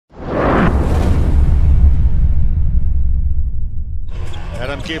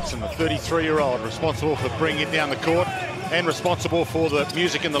Gibson, the 33-year-old, responsible for bringing it down the court and responsible for the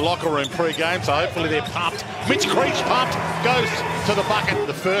music in the locker room pre-game, so hopefully they're pumped. Mitch Creek's pumped, goes to the bucket,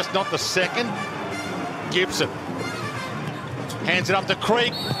 the first, not the second. Gibson hands it up to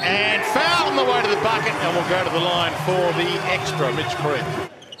Creek, and foul on the way to the bucket, and will go to the line for the extra, Mitch Creek.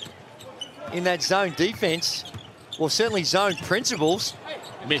 In that zone defense, well, certainly zone principles.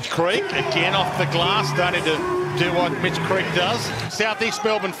 Mitch Creek, again off the glass, starting to do what Mitch Creek does. Southeast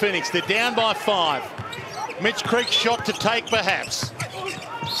Melbourne Phoenix, they're down by 5. Mitch Creek shot to take, perhaps.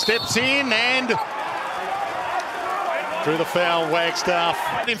 Steps in and through the foul, Wagstaff.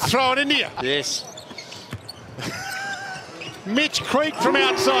 And throw it into you. Yes. Mitch Creek from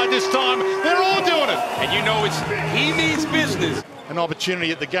outside this time. They're all doing it. And you know he means business. An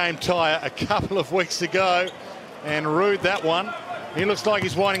opportunity at the game tire a couple of weeks ago, and Rude that one. He looks like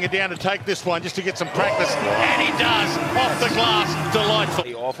he's winding it down to take this one just to get some practice, and he does off the glass.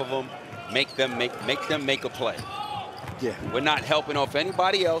 Delightful. Off of them, make them make a play. Yeah. We're not helping off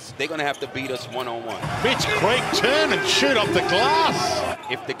anybody else. They're gonna have to beat us one-on-one. Mitch Creek turn and shoot off the glass.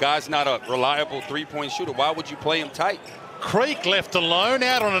 If the guy's not a reliable three-point shooter, why would you play him tight? Creek left alone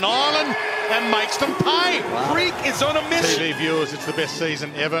out on an island and makes them pay. Wow. Creek is on a mission. TV viewers, it's the best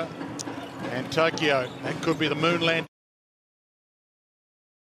season ever. And Tokyo, that could be the moon land.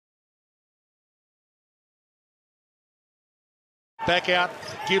 Back out,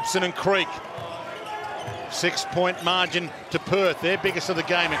 Gibson and Creek. 6-point margin to Perth, their biggest of the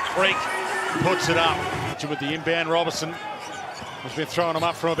game, and Creek puts it up. With the inbound, Robertson has been throwing them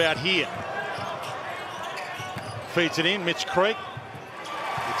up from about here. Feeds it in, Mitch Creek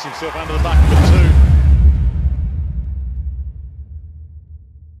gets himself under the bucket for 2.